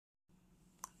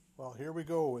Well, here we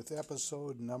go with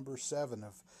episode number 7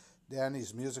 of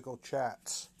Danny's Musical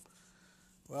Chats.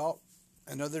 Well,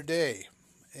 another day,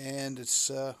 and it's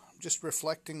just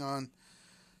reflecting on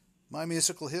my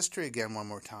musical history again one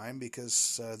more time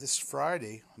because this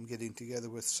Friday I'm getting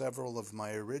together with several of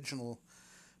my original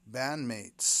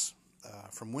bandmates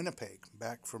from Winnipeg,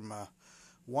 back from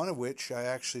one of which I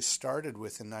actually started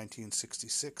with in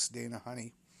 1966, Dana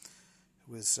Honey.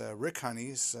 It was Rick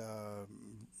Honey's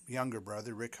younger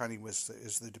brother. Rick Honey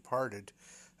is the departed,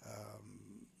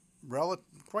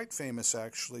 quite famous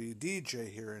actually DJ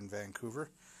here in Vancouver,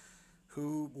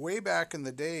 who way back in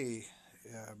the day,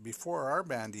 before our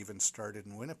band even started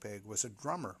in Winnipeg, was a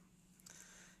drummer.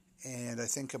 And I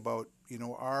think about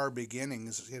our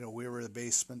beginnings. We were in the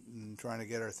basement and trying to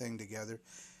get our thing together.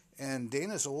 And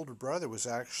Dana's older brother was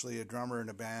actually a drummer in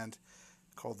a band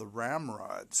called the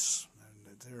Ramrods.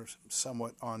 They're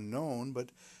somewhat unknown,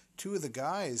 but two of the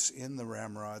guys in the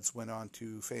Ramrods went on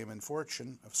to fame and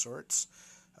fortune of sorts.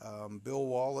 Bill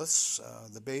Wallace,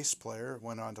 the bass player,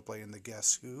 went on to play in the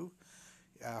Guess Who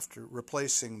after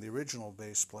replacing the original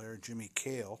bass player, Jimmy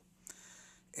Cale.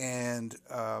 And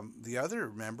the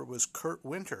other member was Kurt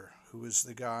Winter, who was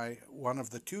one of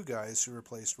the two guys who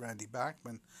replaced Randy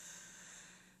Bachman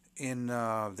in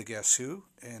the Guess Who.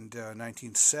 In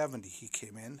 1970 he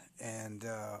came in, and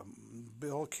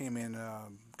Bill came in a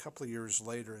couple of years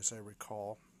later, as I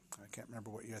recall. I can't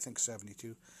remember what year, I think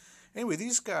 72. Anyway,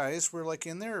 these guys were like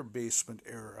in their basement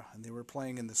era, and they were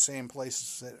playing in the same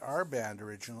places that our band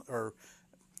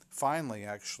finally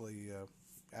actually,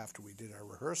 after we did our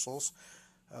rehearsals.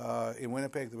 In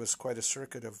Winnipeg there was quite a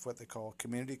circuit of what they call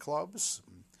community clubs.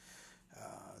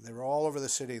 They were all over the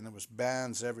city, and there was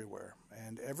bands everywhere.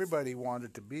 And everybody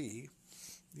wanted to be,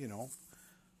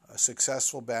 a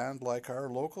successful band like our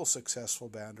local successful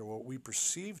band, or what we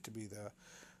perceived to be the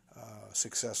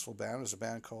successful band, was a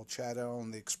band called Chad Allen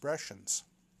and the Expressions,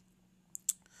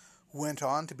 who went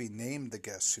on to be named the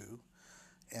Guess Who.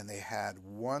 And they had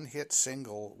one hit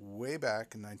single way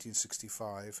back in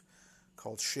 1965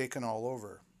 called Shakin' All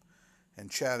Over. And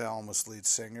Chad Allen was lead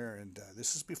singer, and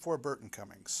this is before Burton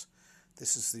Cummings.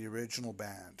 This is the original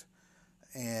band.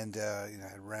 And it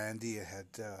had Randy, it had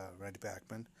Randy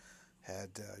Bachman, had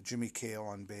Jimmy Cale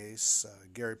on bass,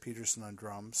 Gary Peterson on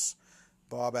drums,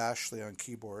 Bob Ashley on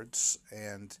keyboards,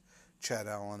 and Chad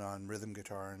Allen on rhythm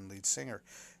guitar and lead singer.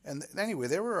 And anyway,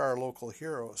 they were our local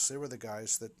heroes. They were the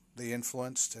guys that they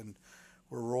influenced and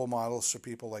were role models for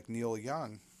people like Neil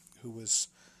Young, who was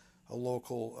a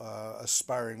local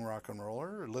aspiring rock and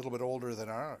roller, a little bit older than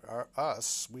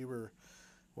us.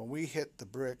 When we hit the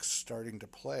bricks starting to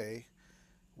play,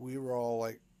 we were all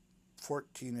like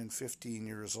 14 and 15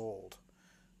 years old.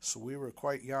 So we were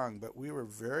quite young, but we were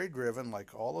very driven,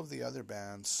 like all of the other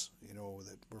bands,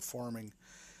 that were forming,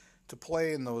 to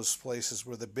play in those places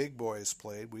where the big boys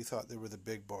played. We thought they were the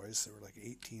big boys. They were like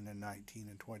 18 and 19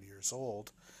 and 20 years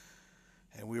old.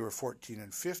 And we were 14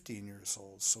 and 15 years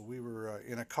old. So we were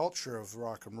in a culture of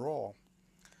rock and roll.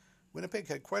 Winnipeg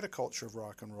had quite a culture of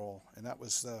rock and roll, and that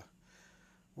was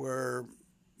where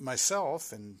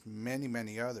myself and many,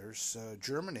 many others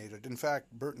germinated. In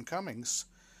fact, Burton Cummings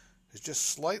is just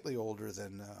slightly older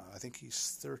than, I think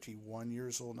he's 31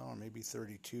 years old now, or maybe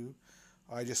 32.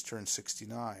 I just turned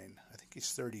 69. I think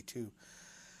he's 32.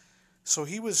 So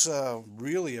he was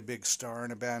really a big star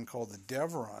in a band called the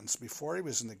Deverons before he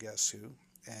was in the Guess Who.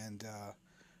 And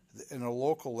in a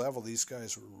local level, these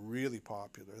guys were really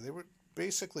popular. They were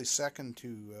basically second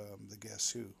to the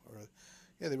Guess Who.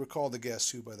 They were called the Guess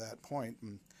Who by that point.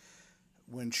 And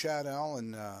when Chad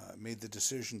Allen made the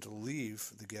decision to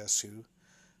leave the Guess Who,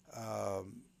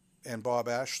 and Bob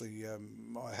Ashley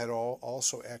had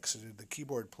also exited, the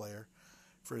keyboard player,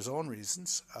 for his own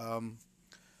reasons,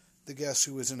 the Guess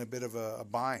Who was in a bit of a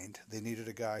bind. They needed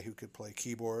a guy who could play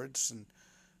keyboards and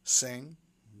sing,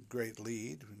 great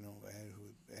lead,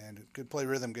 and could play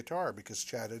rhythm guitar because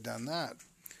Chad had done that.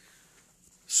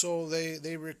 So they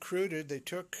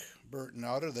took Burton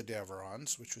out of the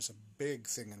Deverons, which was a big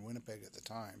thing in Winnipeg at the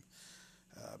time,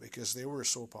 because they were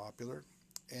so popular,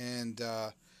 and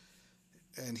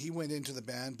he went into the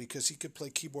band because he could play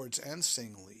keyboards and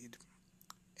sing lead,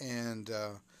 and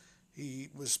he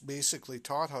was basically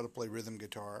taught how to play rhythm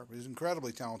guitar. He's an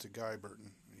incredibly talented guy,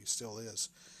 Burton. He still is.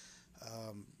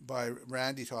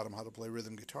 Randy taught him how to play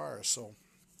rhythm guitar, so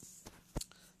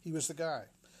he was the guy.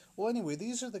 Well, anyway,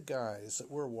 these are the guys that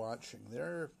we're watching.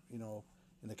 They're,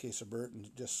 in the case of Burton,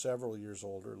 just several years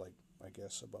older, like I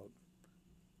guess about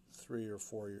 4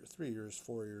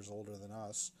 years older than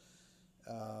us.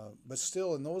 But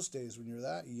still, in those days, when you're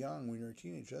that young, when you're a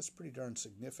teenager, that's pretty darn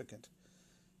significant.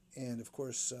 And of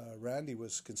course, Randy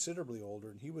was considerably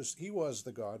older, and he was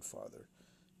the godfather,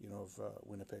 of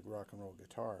Winnipeg rock and roll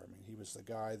guitar. I mean, he was the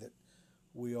guy that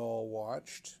we all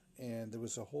watched, and there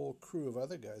was a whole crew of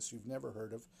other guys you've never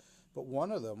heard of, but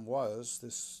one of them was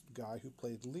this guy who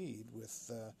played lead with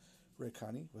Rick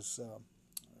Honey, was a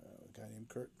guy named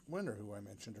Kurt Winter, who I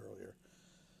mentioned earlier,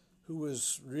 who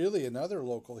was really another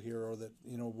local hero that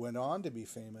went on to be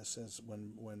famous as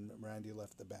when Randy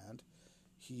left the band.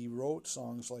 He wrote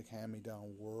songs like Hand Me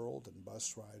Down World and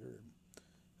Bus Rider, and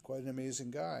quite an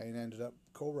amazing guy, and ended up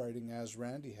co-writing as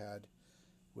Randy had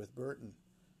with Burton,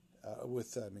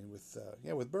 with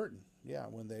Burton,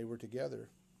 when they were together.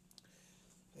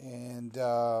 And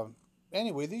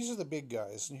anyway, these are the big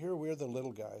guys, and here we're the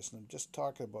little guys. And I'm just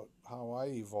talking about how I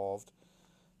evolved.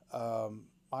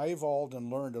 I evolved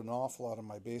and learned an awful lot of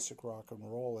my basic rock and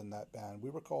roll in that band.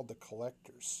 We were called the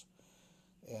Collectors.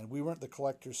 And we weren't the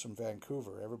Collectors from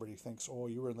Vancouver. Everybody thinks, oh,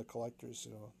 you were in the Collectors,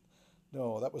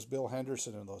 No, that was Bill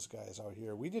Henderson and those guys out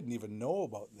here. We didn't even know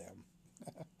about them.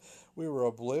 We were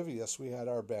oblivious. We had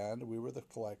our band. We were the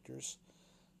Collectors.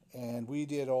 And we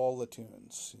did all the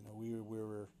tunes. We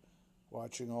were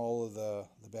watching all of the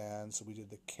bands. We did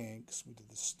the Kinks. We did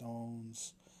the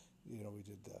Stones. We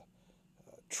did the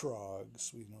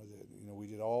Trugs. We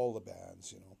did all the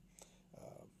bands,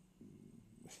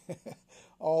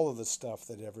 all of the stuff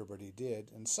that everybody did.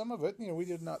 And some of it, we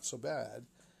did not so bad,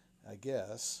 I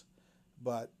guess.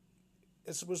 But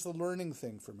it was the learning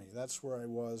thing for me. That's where I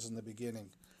was in the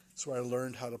beginning. That's where I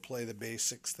learned how to play the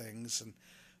basics things and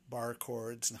bar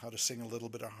chords and how to sing a little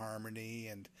bit of harmony,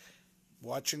 and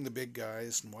watching the big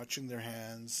guys and watching their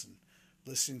hands and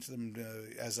listening to them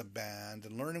as a band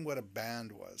and learning what a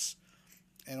band was.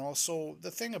 And also the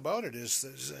thing about it is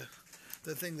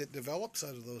the thing that develops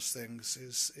out of those things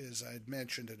is I'd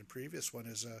mentioned in a previous one,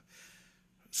 is a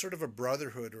sort of a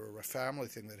brotherhood or a family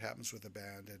thing that happens with a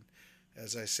band. And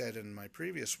as I said in my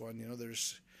previous one,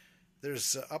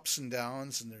 there's ups and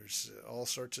downs, and there's all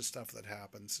sorts of stuff that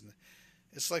happens, and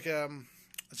it's like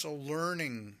it's a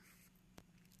learning,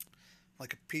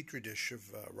 like a petri dish of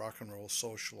rock and roll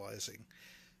socializing,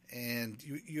 and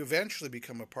you eventually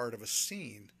become a part of a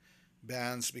scene.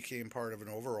 Bands became part of an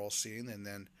overall scene, and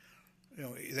then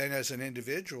then as an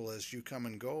individual, as you come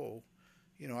and go,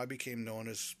 I became known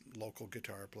as local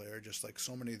guitar player, just like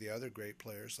so many of the other great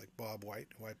players, like Bob White,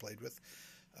 who I played with,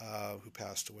 who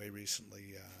passed away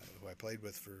recently, who I played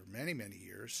with for many, many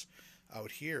years out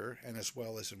here, and as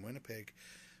well as in Winnipeg.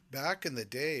 Back in the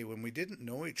day when we didn't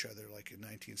know each other, like in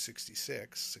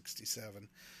 1966, 67,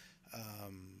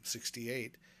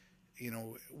 68,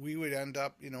 we would end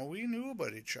up, we knew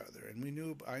about each other, and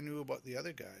I knew about the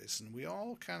other guys, and we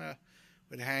all kind of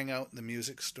would hang out in the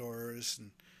music stores,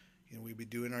 and we'd be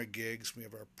doing our gigs. We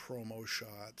have our promo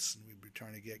shots, and we'd be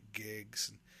trying to get gigs,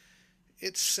 and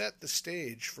it set the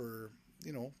stage for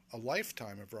a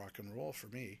lifetime of rock and roll for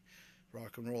me,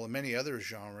 rock and roll and many other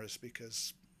genres,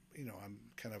 because I'm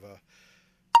kind of a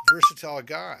versatile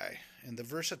guy, and the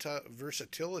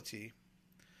versatility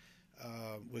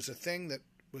was a thing that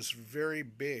was very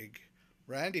big.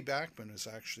 Randy Bachman was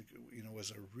actually,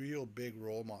 was a real big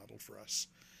role model for us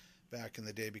back in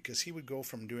the day, because he would go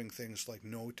from doing things like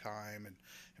No Time and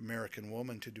American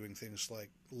Woman to doing things like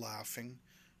Laughing,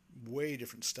 way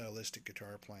different stylistic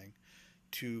guitar playing,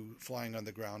 to Flying on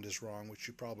the Ground Is Wrong, which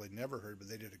you probably never heard, but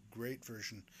they did a great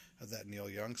version of that Neil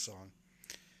Young song.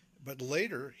 But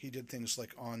later, he did things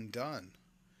like Undone,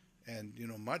 and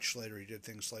much later he did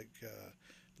things like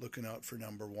Looking Out for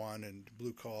Number One and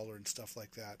Blue Collar and stuff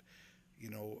like that.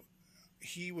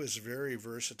 He was very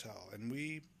versatile,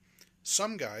 and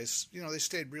some guys, they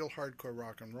stayed real hardcore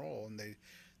rock and roll, and they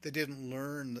didn't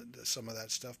learn some of that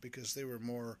stuff because they were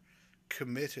more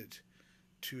committed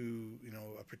to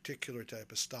a particular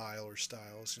type of style or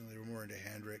styles. They were more into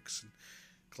Hendrix and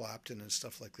Clapton and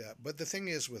stuff like that. But the thing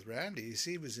is with Randy, is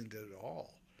he was into it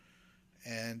all,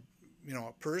 and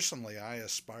personally, I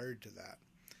aspired to that.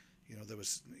 There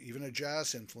was even a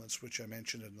jazz influence, which I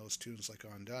mentioned in those tunes like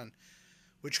Undone,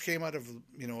 which came out of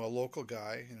a local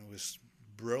guy, was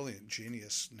brilliant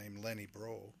genius named Lenny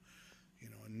Breau.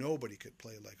 Nobody could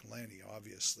play like Lenny,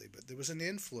 obviously, but there was an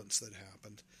influence that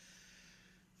happened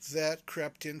that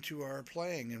crept into our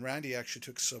playing. And Randy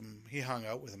actually he hung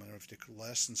out with him. I don't know if he took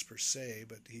lessons per se,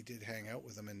 but he did hang out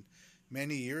with him. And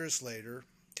many years later,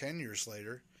 10 years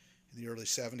later, in the early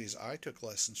 70s, I took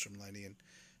lessons from Lenny. And,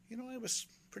 I was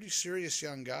a pretty serious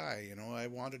young guy. I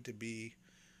wanted to be,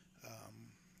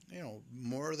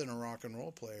 more than a rock and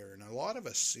roll player. And a lot of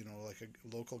us, like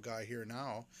a local guy here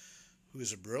now,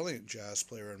 who's a brilliant jazz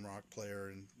player and rock player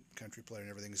and country player and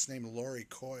everything, is named Laurie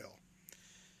Coyle.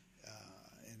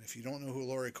 And if you don't know who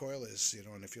Laurie Coyle is,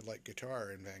 and if you like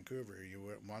guitar in Vancouver, you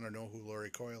want to know who Laurie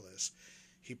Coyle is.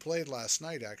 He played last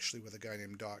night actually with a guy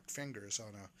named Doc Fingers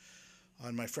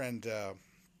on my friend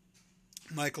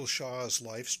Michael Shaw's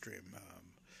live stream.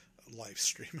 Live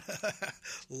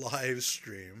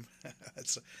stream.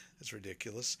 That's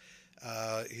ridiculous.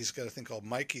 He's got a thing called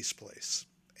Mikey's Place,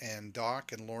 and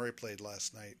Doc and Laurie played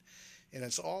last night, and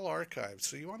it's all archived.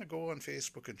 So you want to go on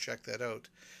Facebook and check that out.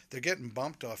 They're getting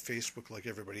bumped off Facebook like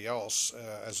everybody else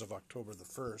as of October the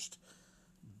 1st,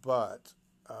 but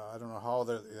I don't know how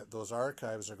those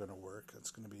archives are going to work.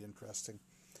 It's going to be interesting,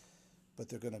 but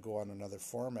they're going to go on another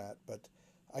format. But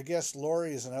I guess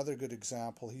Laurie is another good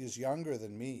example. He is younger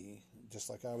than me, just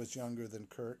like I was younger than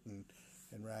Kurt and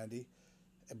Randy.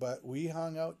 But we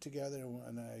hung out together,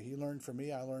 and he learned from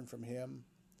me, I learned from him.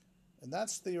 And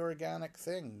that's the organic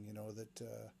thing, that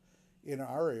in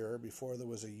our era, before there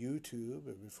was a YouTube,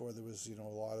 before there was, a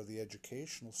lot of the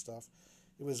educational stuff,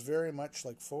 it was very much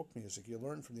like folk music. You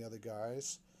learn from the other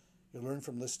guys. You learn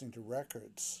from listening to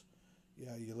records.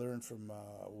 Yeah, you learn from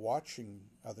watching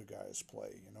other guys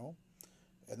play,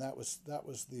 And that was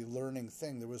the learning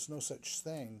thing. There was no such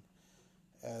thing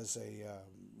as a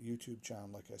YouTube channel,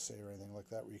 like I say, or anything like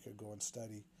that, where you could go and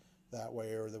study that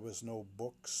way, or there was no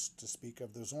books to speak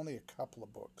of. There was only a couple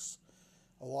of books.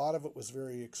 A lot of it was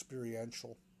very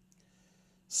experiential.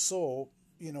 So,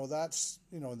 that's,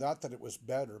 not that it was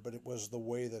better, but it was the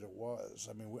way that it was.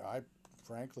 I mean, I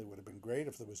frankly would have been great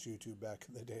if there was YouTube back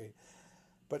in the day.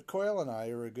 But Coyle and I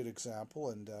are a good example,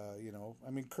 and,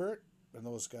 Kurt and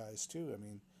those guys too.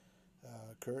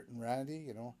 Kurt and Randy,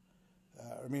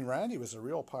 Randy was a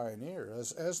real pioneer,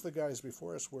 as the guys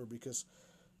before us were, because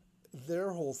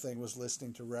their whole thing was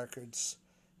listening to records,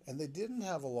 and they didn't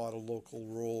have a lot of local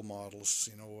role models,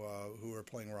 who were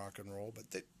playing rock and roll, but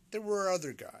there were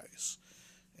other guys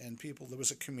and people. There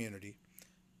was a community.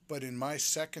 But in my the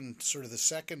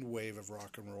second wave of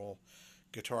rock and roll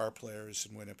guitar players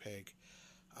in Winnipeg,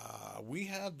 we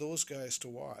had those guys to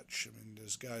watch.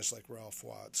 There's guys like Ralph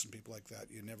Watts and people like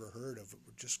that you never heard of, but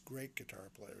were just great guitar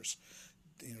players.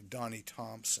 Donnie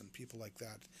Thompson, people like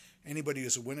that. Anybody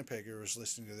who's a Winnipegger who's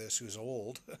listening to this, who's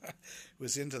old,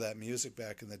 was into that music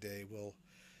back in the day,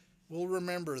 will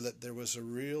remember that there was a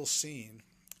real scene,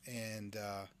 and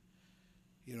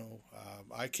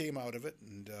I came out of it,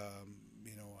 and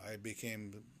I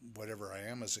became whatever I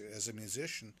am as a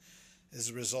musician as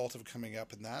a result of coming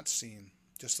up in that scene,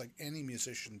 just like any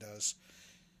musician does.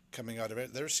 Coming out of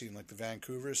it, their scene, like the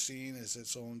Vancouver scene, is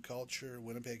its own culture.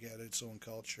 Winnipeg had its own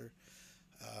culture.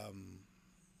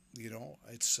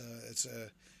 It's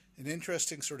an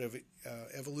interesting sort of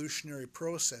evolutionary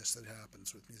process that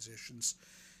happens with musicians,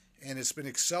 and it's been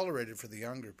accelerated for the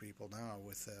younger people now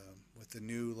with the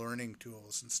new learning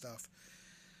tools and stuff.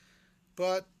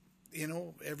 But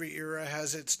every era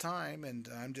has its time, and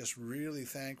I'm just really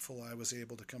thankful I was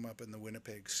able to come up in the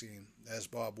Winnipeg scene, as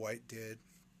Bob White did,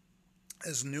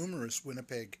 as numerous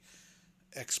Winnipeg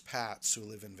expats who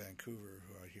live in Vancouver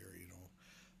who are here,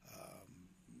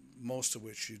 most of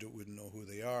which you wouldn't know who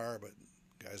they are, but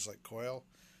guys like Coyle,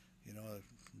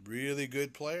 really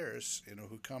good players,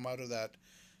 who come out of that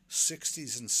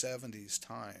 60s and 70s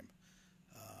time.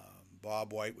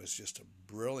 Bob White was just a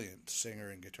brilliant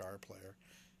singer and guitar player.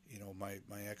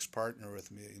 My ex-partner with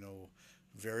me,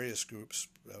 various groups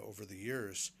over the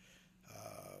years,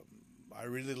 I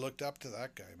really looked up to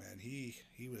that guy, man.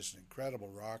 He was an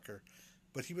incredible rocker,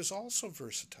 but he was also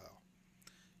versatile.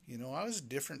 I was a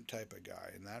different type of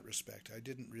guy in that respect.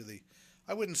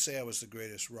 I wouldn't say I was the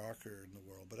greatest rocker in the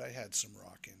world, but I had some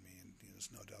rock in me, and there's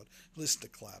no doubt. Listen to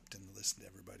Clapton, listen to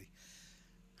everybody.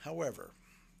 However,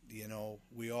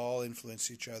 we all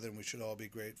influence each other, and we should all be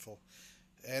grateful.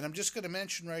 And I'm just going to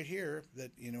mention right here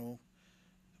that,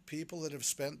 people that have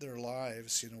spent their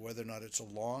lives, whether or not it's a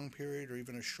long period or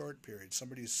even a short period,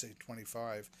 somebody who's, say,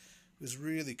 25, who's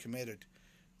really committed.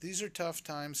 These are tough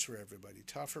times for everybody,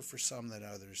 tougher for some than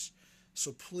others.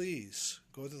 So please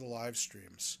go to the live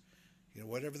streams,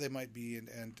 whatever they might be,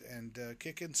 and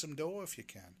kick in some dough if you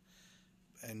can.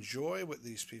 Enjoy what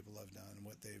these people have done,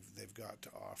 what they've got to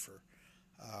offer.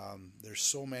 There's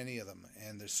so many of them,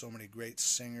 and there's so many great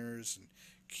singers and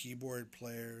keyboard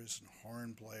players and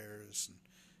horn players and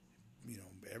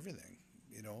everything.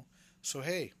 So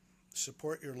hey,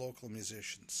 support your local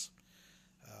musicians.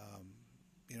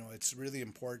 It's really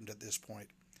important at this point.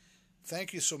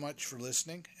 Thank you so much for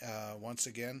listening. Once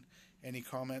again, any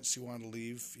comments you want to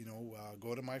leave,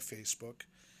 go to my Facebook,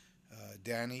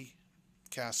 Daniel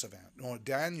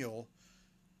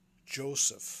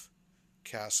Joseph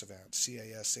Casavant,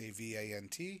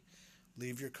 Casavant,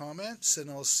 Leave your comments,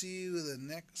 and I'll see you the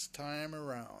next time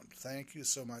around. Thank you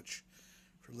so much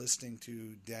for listening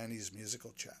to Danny's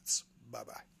Musical Chats.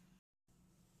 Bye-bye.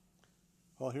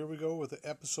 Well, here we go with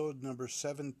episode number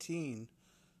 17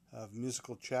 of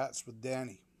Musical Chats with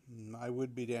Danny. I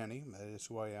would be Danny. That is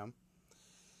who I am.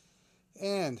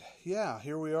 And, yeah,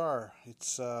 here we are.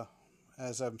 It's,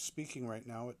 as I'm speaking right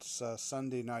now, it's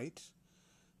Sunday night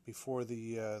before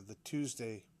the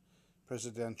Tuesday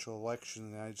presidential election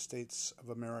in the United States of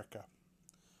America.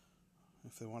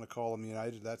 If they want to call them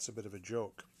United, that's a bit of a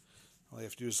joke. All you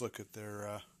have to do is look at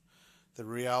their the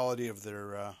reality of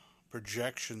their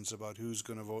projections about who's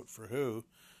going to vote for who.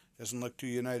 Doesn't look too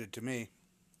united to me.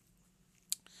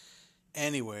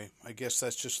 Anyway, I guess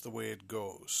that's just the way it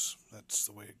goes. That's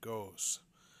the way it goes.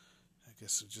 I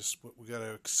guess it's just what we got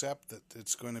to accept, that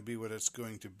it's going to be what it's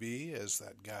going to be, as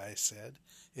that guy said.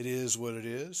 It is what it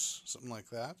is, something like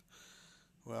that.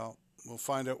 Well, we'll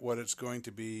find out what it's going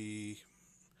to be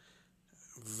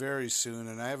very soon,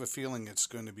 and I have a feeling it's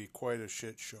going to be quite a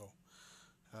shit show.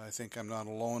 I think I'm not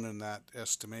alone in that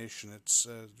estimation. It's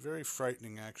very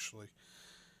frightening, actually.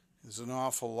 There's an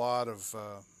awful lot of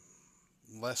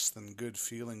less than good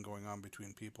feeling going on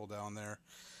between people down there.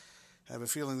 I have a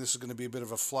feeling this is going to be a bit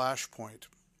of a flashpoint.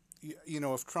 You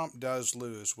know, if Trump does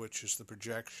lose, which is the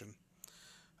projection,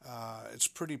 it's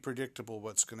pretty predictable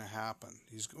what's going to happen.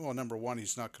 Number one,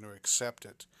 he's not going to accept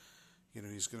it. You know,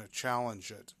 he's going to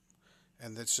challenge it,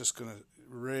 and that's just going to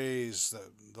raise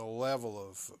the level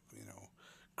of, you know,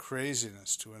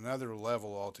 craziness to another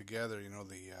level altogether. You know,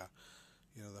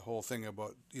 the whole thing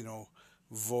about, you know,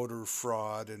 voter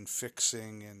fraud and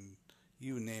fixing and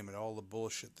you name it, all the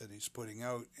bullshit that he's putting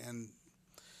out,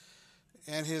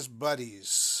 and his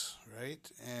buddies, right?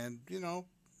 And, you know,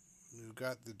 you've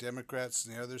got the Democrats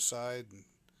on the other side, and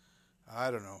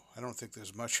I don't know. I don't think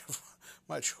there's much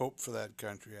hope for that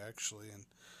country, actually, and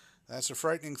that's a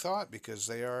frightening thought, because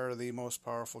they are the most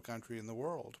powerful country in the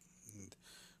world. And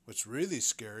what's really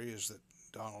scary is that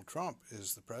Donald Trump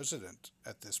is the president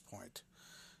at this point,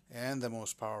 and the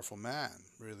most powerful man,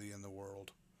 really, in the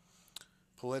world,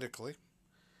 politically.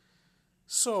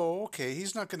 So, okay,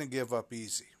 he's not going to give up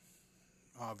easy,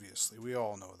 obviously. We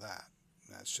all know that.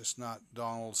 That's just not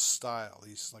Donald's style.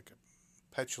 He's like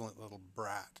a petulant little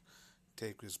brat.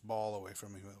 Take his ball away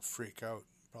from him, he'll freak out,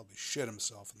 probably shit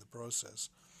himself in the process,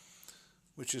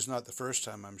 which is not the first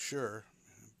time, I'm sure.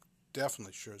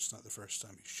 Definitely sure it's not the first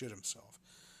time he shit himself.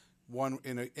 One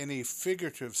in a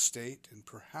figurative state, and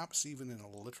perhaps even in a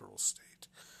literal state.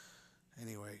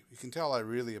 Anyway, you can tell I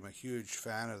really am a huge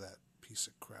fan of that piece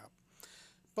of crap.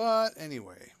 But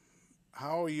anyway,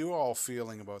 how are you all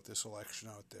feeling about this election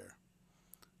out there?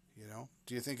 You know,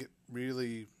 do you think it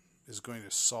really is going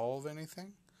to solve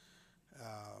anything?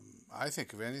 I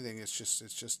think, if anything, it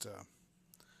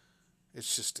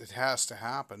has to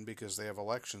happen, because they have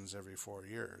elections every 4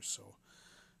 years. So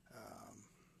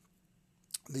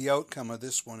the outcome of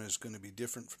this one is going to be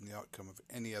different from the outcome of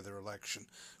any other election.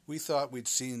 We thought we'd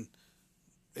seen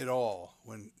it all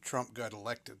when Trump got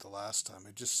elected the last time.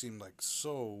 It just seemed like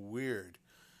so weird.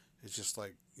 It's just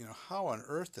like, you know, how on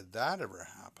earth did that ever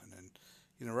happen? And,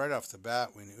 you know, right off the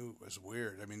bat, we knew it was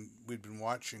weird. I mean, we'd been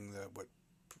watching what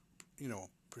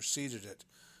preceded it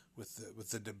with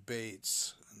the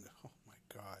debates, and oh my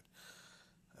God,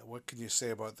 what can you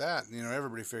say about that? You know,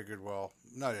 everybody figured, well,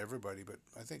 not everybody, but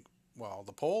I think, well,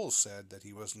 the polls said that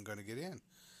he wasn't going to get in,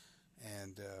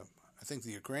 and I think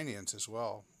the Ukrainians as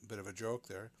well. A bit of a joke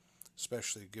there,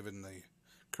 especially given the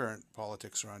current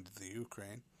politics around the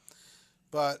Ukraine.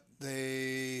 But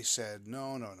they said,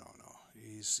 no.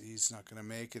 He's not going to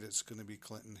make it. It's going to be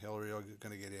Clinton, Hillary are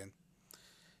going to get in.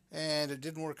 And it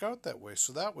didn't work out that way.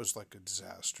 So that was like a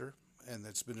disaster. And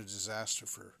it's been a disaster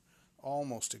for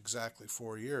almost exactly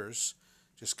 4 years,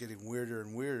 just getting weirder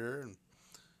and weirder. And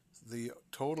the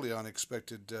totally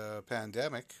unexpected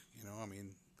pandemic, you know, I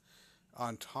mean,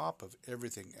 on top of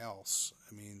everything else.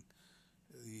 I mean,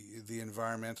 the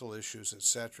environmental issues,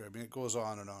 etc. I mean, it goes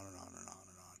on and on and on and on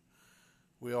and on.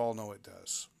 We all know it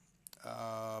does.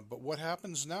 But what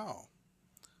happens now?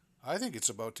 I think it's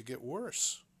about to get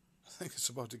worse. I think it's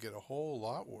about to get a whole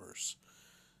lot worse.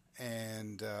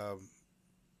 And,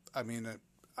 I mean,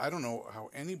 I don't know how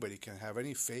anybody can have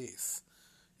any faith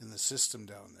in the system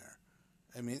down there.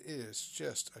 I mean, it is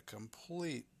just a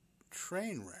complete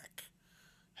train wreck.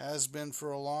 Has been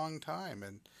for a long time.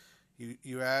 And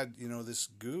you add, you know, this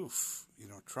goof, you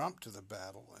know, Trump to the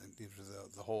battle, and to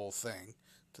the whole thing,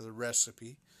 to the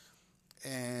recipe.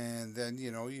 And then,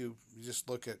 you know, you just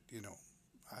look at, you know,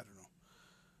 I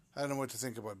don't know what to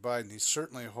think about Biden. He's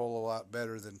certainly a whole lot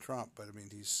better than Trump, but I mean,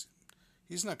 he's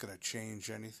not going to change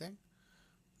anything.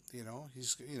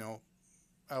 He's,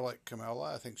 I like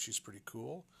Kamala. I think she's pretty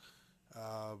cool.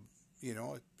 Uh,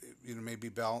 maybe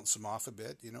balance him off a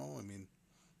bit. I mean,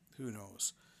 who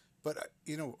knows? But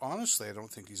honestly, I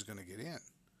don't think he's going to get in.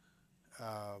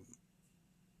 Uh,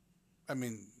 I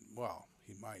mean, well,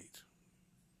 he might,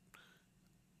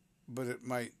 but it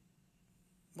might.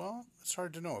 Well, it's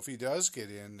hard to know if he does get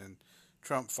in and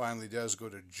Trump finally does go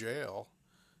to jail.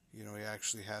 He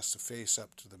actually has to face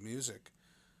up to the music.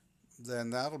 Then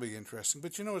that'll be interesting.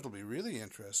 But it'll be really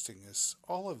interesting is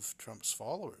all of Trump's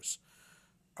followers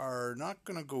are not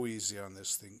going to go easy on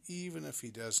this thing, even if he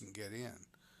doesn't get in.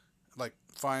 Like,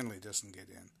 finally doesn't get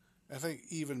in. I think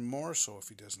even more so if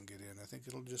he doesn't get in. I think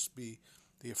it'll just be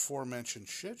the aforementioned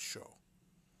shit show.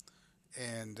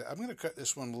 And I'm going to cut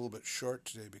this one a little bit short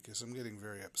today because I'm getting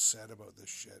very upset about this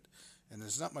shit. And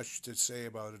there's not much to say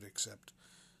about it except,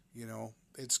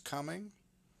 it's coming.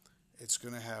 It's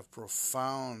going to have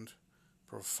profound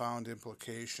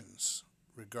implications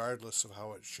regardless of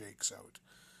how it shakes out.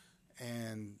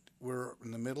 And we're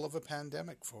in the middle of a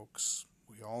pandemic, folks.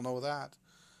 We all know that.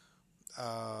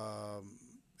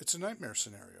 It's a nightmare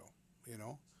scenario,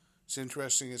 It's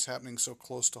interesting it's happening so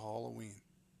close to Halloween.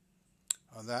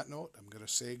 On that note, I'm going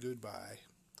to say goodbye.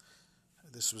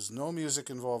 This was no music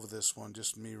involved with this one,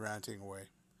 just me ranting away.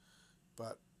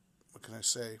 But what can I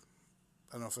say?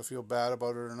 I don't know if I feel bad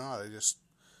about it or not. I'm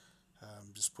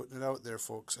just putting it out there,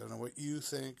 folks. I don't know what you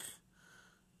think,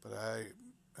 but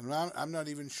I'm not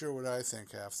even sure what I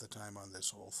think half the time on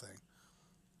this whole thing.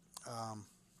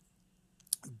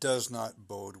 Does not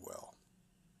bode well.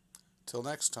 Till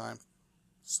next time,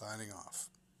 signing off.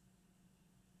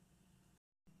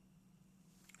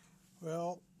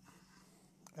 Well,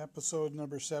 episode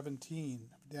number 17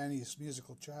 of Danny's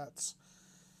Musical Chats.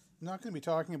 I'm not going to be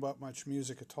talking about much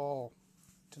music at all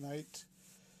tonight.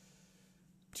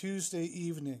 Tuesday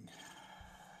evening,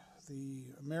 the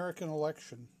American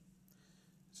election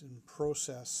is in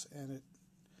process, and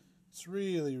it's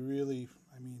really, really,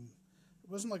 it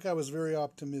wasn't like I was very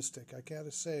optimistic. I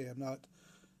gotta say, I'm not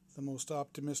the most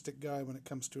optimistic guy when it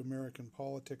comes to American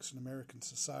politics and American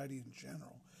society in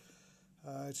general.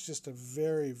 It's just a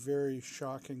very, very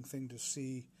shocking thing to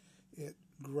see it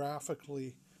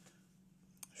graphically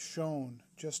shown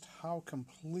just how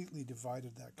completely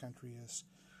divided that country is.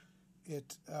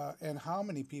 And how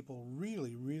many people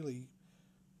really, really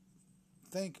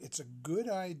think it's a good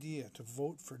idea to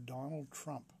vote for Donald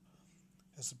Trump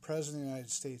as the President of the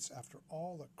United States after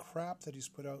all the crap that he's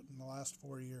put out in the last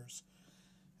 4 years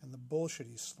and the bullshit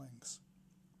he slings.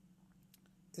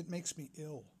 It makes me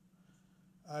ill.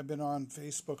 I've been on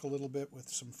Facebook a little bit with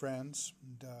some friends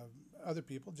and other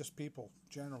people, just people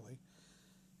generally,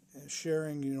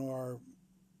 sharing, our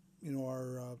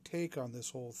take on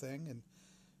this whole thing. And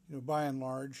by and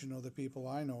large, the people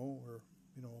I know are,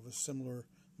 of a similar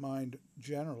mind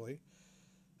generally.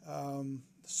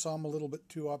 Some a little bit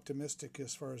too optimistic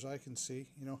as far as I can see.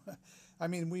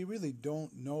 We really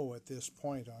don't know at this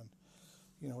point on,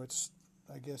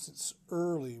 I guess it's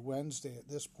early Wednesday at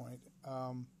this point.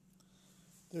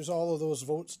 There's all of those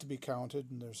votes to be counted,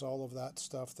 and there's all of that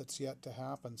stuff that's yet to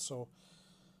happen. So,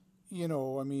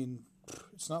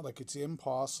 it's not like it's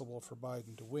impossible for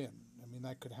Biden to win.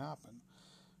 That could happen.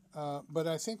 But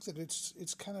I think that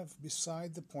it's kind of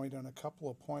beside the point on a couple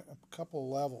of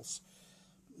levels.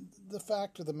 The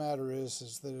fact of the matter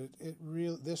is that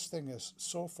this thing is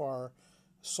so far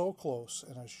so close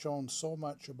and has shown so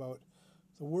much about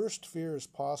the worst fears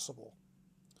possible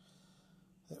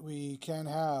that we can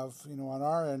have, on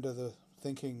our end of the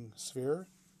thinking sphere,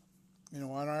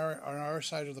 on our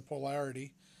side of the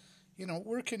polarity.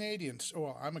 We're Canadians.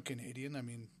 Well, I'm a Canadian.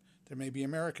 There may be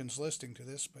Americans listening to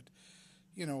this, but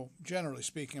generally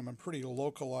speaking, I'm a pretty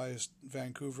localized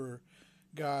Vancouver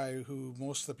guy who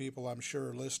most of the people I'm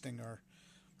sure listening are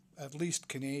at least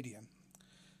Canadian.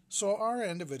 So our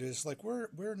end of it is like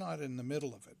we're not in the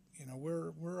middle of it.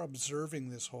 We're observing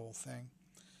this whole thing.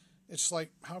 It's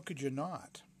like, how could you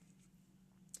not?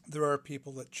 There are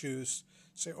people that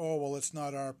say, oh, well, it's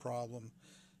not our problem,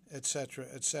 etc.,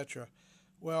 etc.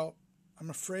 Well, I'm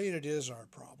afraid it is our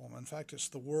problem. In fact, it's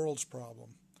the world's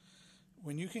problem.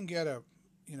 When you can get a,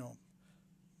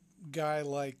 guy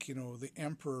like, the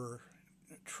Emperor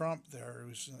Trump there,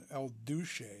 who's El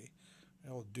Douche,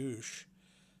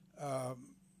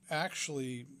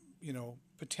 actually,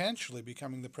 potentially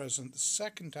becoming the president the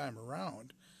second time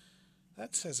around,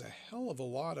 that says a hell of a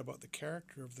lot about the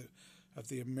character of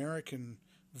the American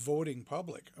voting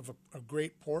public, of a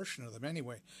great portion of them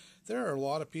anyway. There are a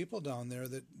lot of people down there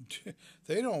that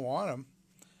they don't want him,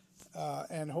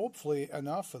 and hopefully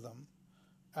enough of them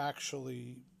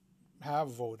actually have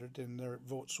voted, and their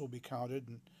votes will be counted,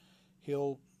 and he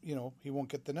won't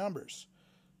get the numbers.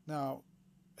 Now,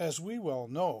 as we well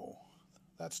know,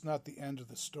 that's not the end of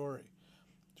the story.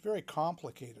 It's very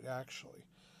complicated, actually.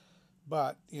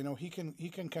 But he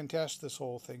can contest this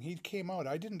whole thing. He came out.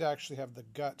 I didn't actually have the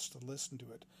guts to listen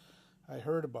to it. I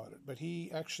heard about it, but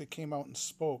he actually came out and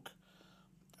spoke,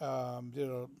 did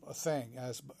a thing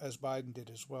as Biden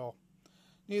did as well.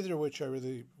 Neither of which I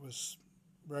really was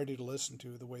ready to listen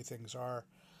to the way things are.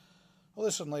 I'll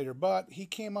listen later, but he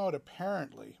came out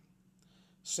apparently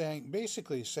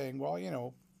basically saying,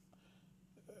 well,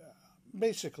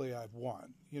 basically I've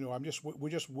won. We're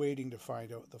just waiting to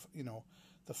find out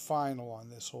the final on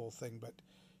this whole thing. But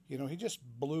he just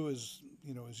blew his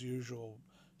usual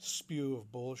spew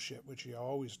of bullshit, which he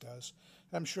always does.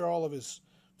 And I'm sure all of his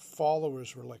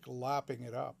followers were like lapping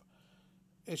it up.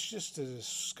 It's just a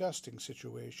disgusting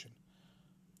situation.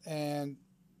 And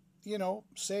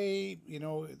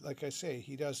like I say,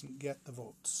 he doesn't get the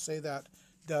votes. Say that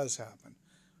does happen.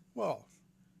 Well,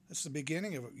 it's the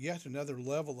beginning of yet another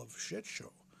level of shit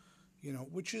show,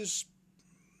 which is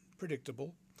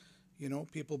predictable.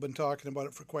 People have been talking about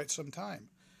it for quite some time.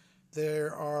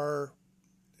 There are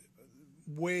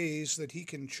ways that he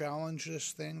can challenge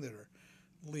this thing that are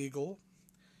legal,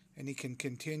 and he can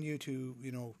continue to,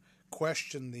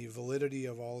 question the validity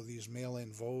of all of these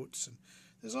mail-in votes, and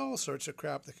there's all sorts of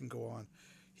crap that can go on.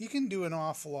 He can do an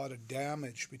awful lot of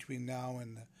damage between now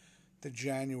and the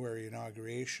January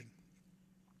inauguration.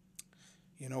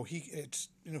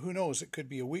 Who knows? It could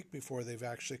be a week before they've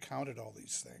actually counted all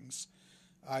these things.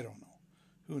 I don't know.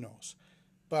 Who knows?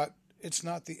 But it's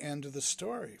not the end of the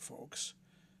story, folks.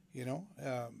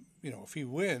 If he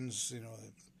wins,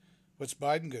 what's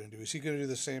Biden going to do? Is he going to do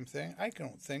the same thing? I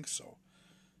don't think so.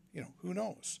 Who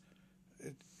knows?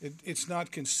 It's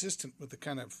not consistent with the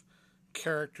kind of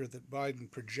character that Biden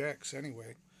projects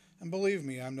anyway. And believe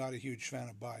me, I'm not a huge fan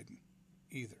of Biden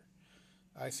either.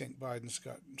 I think Biden's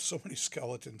got so many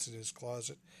skeletons in his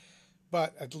closet.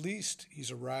 But at least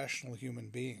he's a rational human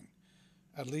being.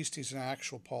 At least he's an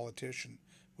actual politician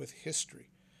with history.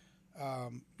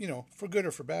 For good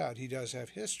or for bad, he does have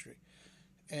history.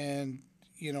 And,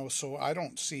 so I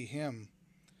don't see him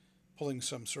pulling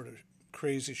some sort of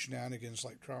crazy shenanigans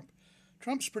like Trump.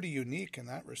 Trump's pretty unique in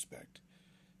that respect.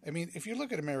 I mean, if you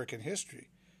look at American history,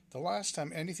 the last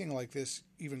time anything like this,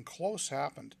 even close,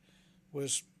 happened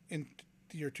was in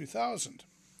the year 2000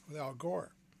 with Al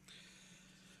Gore.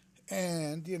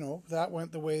 And, that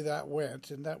went the way that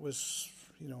went, and that was,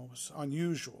 was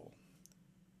unusual.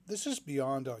 This is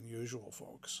beyond unusual,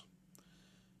 folks.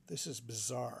 This is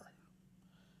bizarre.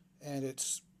 And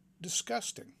it's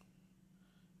disgusting.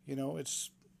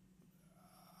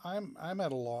 I'm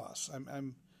at a loss.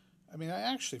 I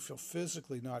actually feel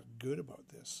physically not good about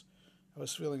this. I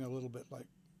was feeling a little bit like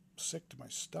sick to my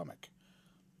stomach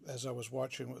as I was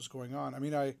watching what was going on.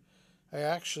 I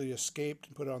actually escaped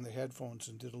and put on the headphones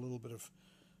and did a little bit of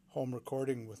home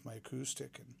recording with my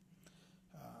acoustic and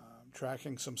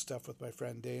tracking some stuff with my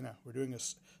friend Dana. We're doing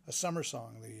a summer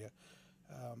song, the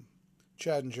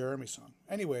Chad and Jeremy song.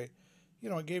 Anyway,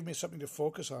 it gave me something to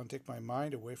focus on, take my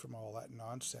mind away from all that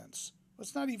nonsense. Well,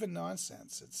 it's not even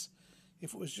nonsense.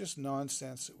 If it was just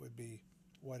nonsense, it would be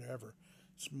whatever.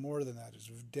 It's more than that. It's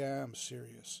damn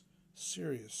serious.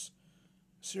 Serious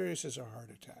as a heart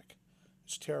attack.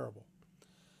 It's terrible.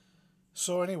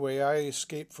 So anyway, I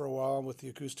escaped for a while with the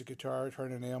acoustic guitar, trying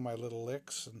to nail my little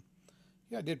licks, and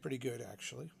yeah, I did pretty good,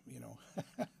 actually,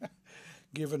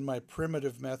 given my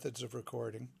primitive methods of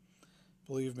recording.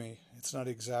 Believe me, it's not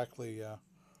exactly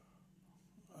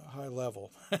high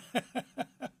level,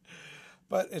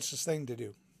 but it's this thing to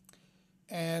do.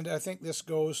 And I think this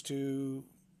goes to,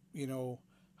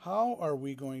 how are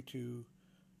we going to,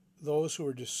 those who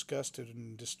are disgusted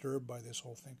and disturbed by this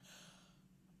whole thing,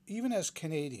 even as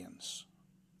Canadians,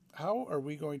 how are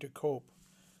we going to cope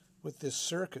with this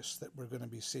circus that we're going to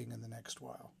be seeing in the next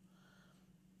while?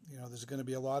 There's going to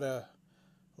be a lot of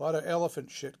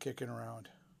elephant shit kicking around,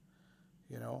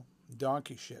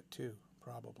 donkey shit too,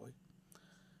 probably.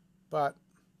 But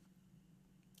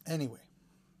anyway,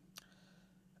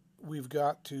 we've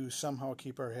got to somehow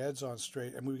keep our heads on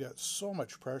straight, and we've got so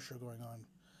much pressure going on.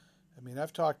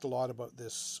 I've talked a lot about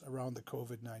this around the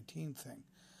COVID-19 thing,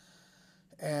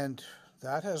 and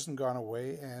that hasn't gone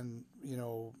away, and,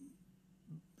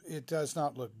 it does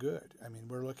not look good.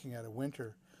 We're looking at a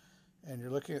winter, and you're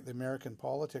looking at the American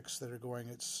politics that are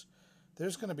going,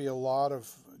 there's going to be a lot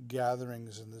of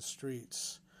gatherings in the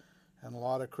streets and a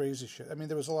lot of crazy shit.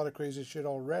 There was a lot of crazy shit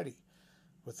already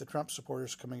with the Trump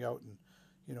supporters coming out and,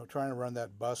 trying to run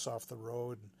that bus off the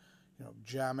road and,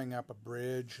 jamming up a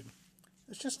bridge. And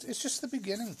it's just the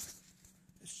beginning.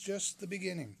 It's just the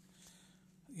beginning.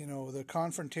 the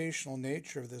confrontational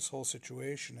nature of this whole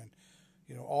situation, and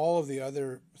all of the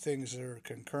other things that are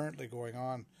concurrently going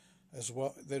on as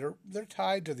well, they're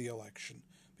tied to the election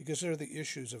because they're the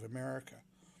issues of America.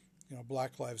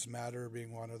 Black Lives Matter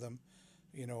being one of them.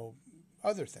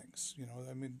 Other things.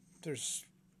 I mean,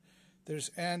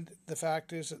 and the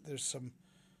fact is that there's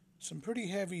some pretty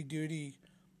heavy duty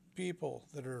people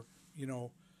that are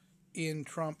in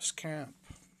Trump's camp.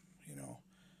 You know,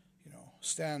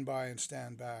 stand by and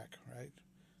stand back, right?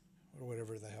 Or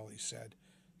whatever the hell he said.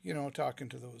 Talking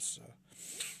to those,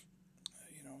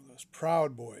 those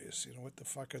Proud Boys. What the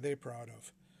fuck are they proud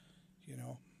of?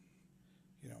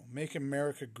 Make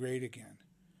America great again.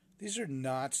 These are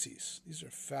Nazis. These are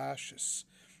fascists.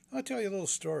 I'll tell you a little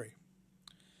story.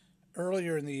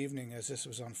 Earlier in the evening, as this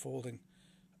was unfolding,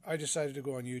 I decided to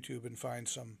go on YouTube and find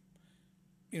some,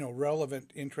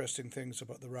 relevant, interesting things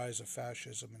about the rise of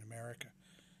fascism in America.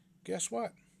 Guess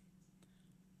what?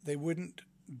 They wouldn't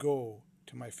go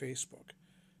to my Facebook.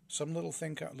 Some little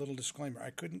disclaimer. I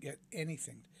couldn't get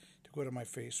anything to go to my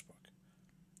Facebook.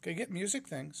 I get music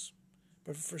things,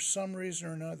 but for some reason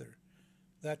or another,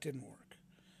 that didn't work.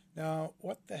 Now,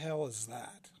 what the hell is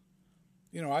that?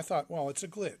 I thought, well, it's a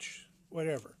glitch,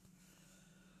 whatever.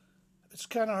 It's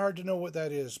kind of hard to know what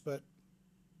that is, but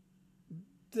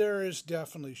there is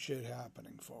definitely shit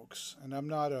happening, folks. And I'm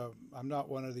not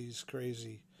one of these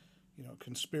crazy,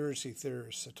 conspiracy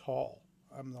theorists at all.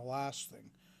 I'm the last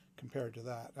thing compared to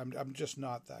that. I'm just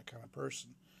not that kind of person.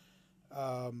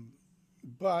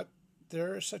 But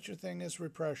there is such a thing as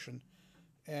repression,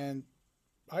 and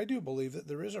I do believe that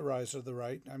there is a rise of the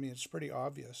right. I mean, it's pretty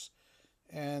obvious.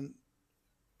 And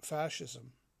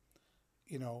fascism,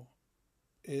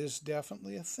 is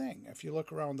definitely a thing. If you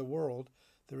look around the world,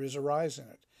 there is a rise in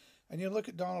it. And you look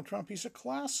at Donald Trump, he's a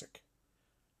classic.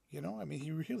 He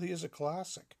really is a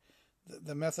classic.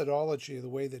 The methodology, the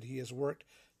way that he has worked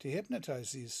to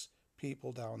hypnotize these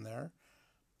people down there,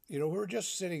 who were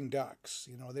just sitting ducks.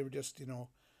 They were just,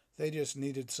 they just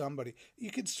needed somebody.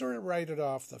 You could sort of write it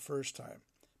off the first time.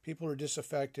 People were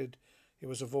disaffected. It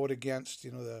was a vote against,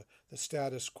 the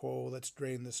status quo. Let's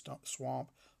drain the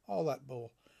swamp. All that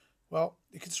bull. Well,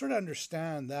 you can sort of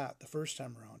understand that the first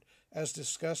time around, as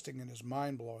disgusting and as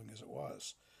mind-blowing as it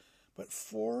was. But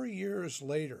 4 years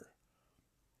later,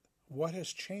 what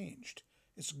has changed?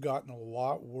 It's gotten a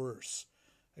lot worse.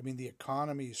 I mean, the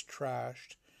economy is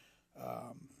trashed.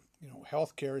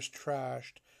 Healthcare is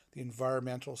trashed. The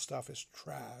environmental stuff is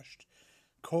trashed.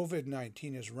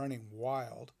 COVID-19 is running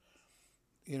wild.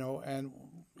 And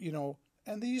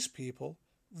these people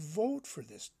vote for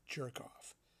this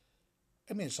jerk-off.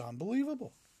 I mean, it's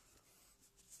unbelievable.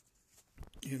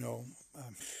 It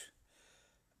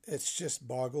just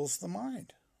boggles the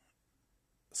mind.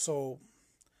 So,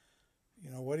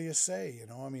 what do you say?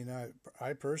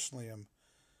 I personally I'm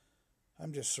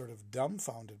just sort of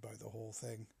dumbfounded by the whole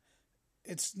thing.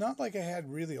 It's not like I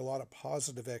had really a lot of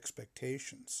positive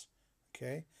expectations,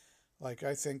 okay? Like,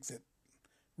 I think that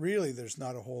really there's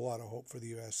not a whole lot of hope for the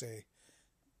USA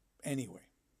anyway.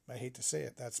 I hate to say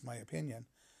it, that's my opinion.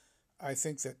 I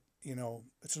think that,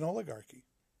 it's an oligarchy.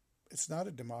 It's not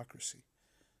a democracy.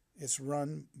 It's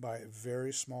run by a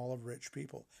very small of rich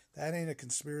people. That ain't a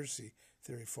conspiracy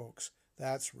theory, folks.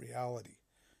 That's reality.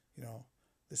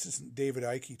 This isn't David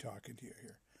Icke talking to you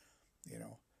here.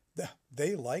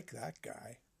 They like that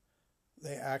guy.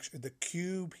 The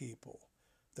Q people,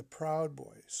 the Proud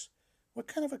Boys. What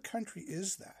kind of a country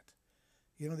is that?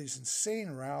 These insane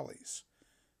rallies.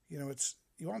 You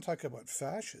want to talk about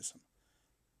fascism.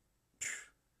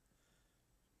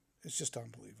 It's just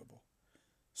unbelievable.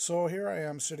 So here I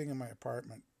am sitting in my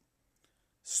apartment,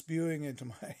 spewing into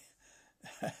my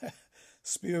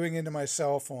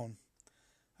cell phone.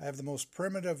 I have the most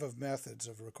primitive of methods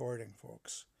of recording,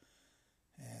 folks.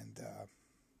 And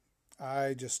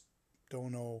I just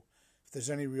don't know if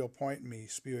there's any real point in me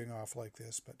spewing off like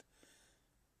this, but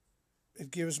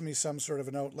it gives me some sort of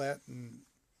an outlet, and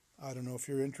I don't know if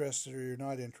you're interested or you're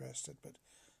not interested, but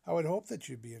I would hope that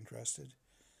you'd be interested.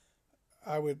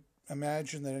 I would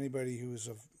imagine that anybody who is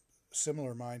of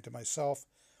similar mind to myself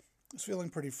is feeling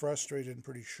pretty frustrated and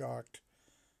pretty shocked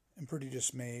and pretty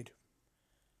dismayed.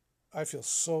 I feel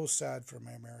so sad for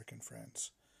my American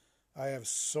friends. I have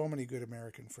so many good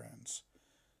American friends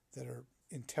that are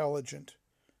intelligent,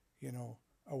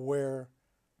 aware,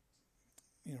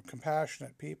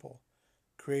 compassionate people,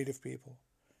 creative people,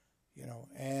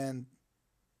 and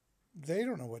they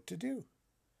don't know what to do.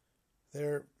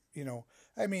 They're,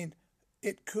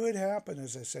 it could happen,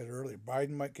 as I said earlier.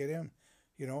 Biden might get in,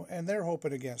 and they're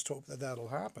hoping against hope that that'll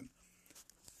happen.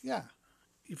 Yeah,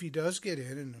 if he does get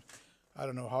in, and I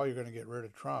don't know how you're going to get rid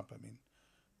of Trump. I mean,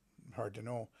 hard to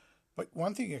know. But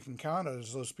one thing you can count on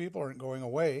is those people aren't going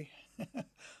away.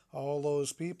 All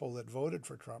those people that voted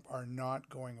for Trump are not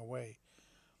going away.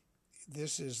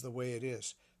 This is the way it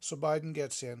is. So Biden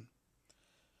gets in.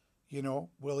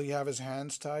 Will he have his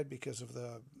hands tied because of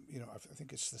I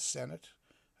think it's the Senate.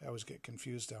 I always get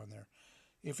confused down there.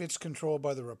 If it's controlled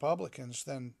by the Republicans,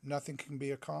 then nothing can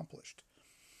be accomplished.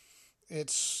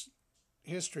 It's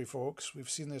history, folks. We've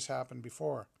seen this happen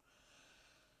before.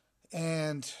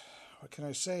 And what can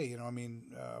I say?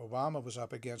 Obama was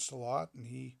up against a lot, and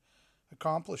he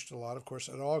accomplished a lot. Of course,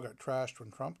 it all got trashed when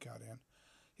Trump got in.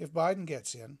 If Biden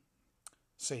gets in,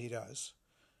 say he does,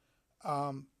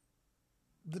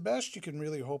 the best you can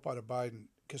really hope out of Biden,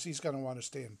 because he's going to want to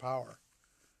stay in power.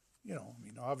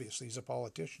 Obviously he's a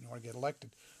politician. You want to get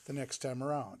elected the next time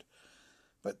around.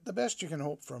 But the best you can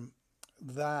hope from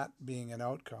that being an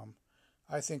outcome,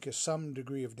 I think, is some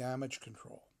degree of damage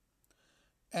control.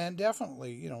 And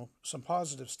definitely, some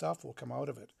positive stuff will come out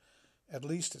of it. At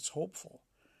least it's hopeful.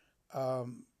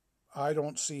 I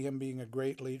don't see him being a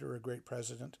great leader, a great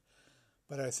president,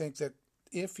 but I think that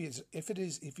if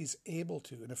he's able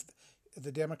to, and if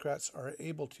the Democrats are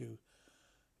able to,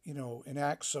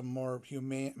 enact some more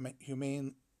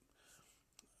humane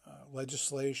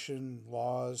legislation,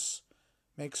 laws,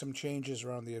 make some changes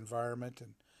around the environment,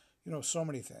 and so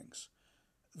many things,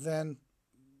 then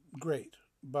great.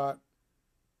 But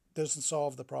doesn't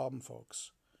solve the problem,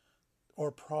 folks,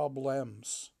 or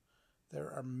problems. There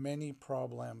are many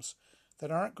problems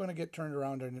that aren't going to get turned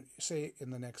around in, say,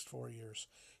 in the next 4 years.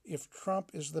 If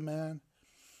Trump is the man,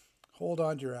 hold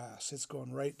on to your ass. It's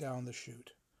going right down the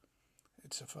chute.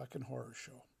 It's a fucking horror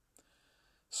show.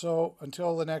 So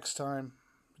until the next time,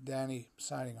 Danny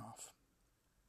signing off.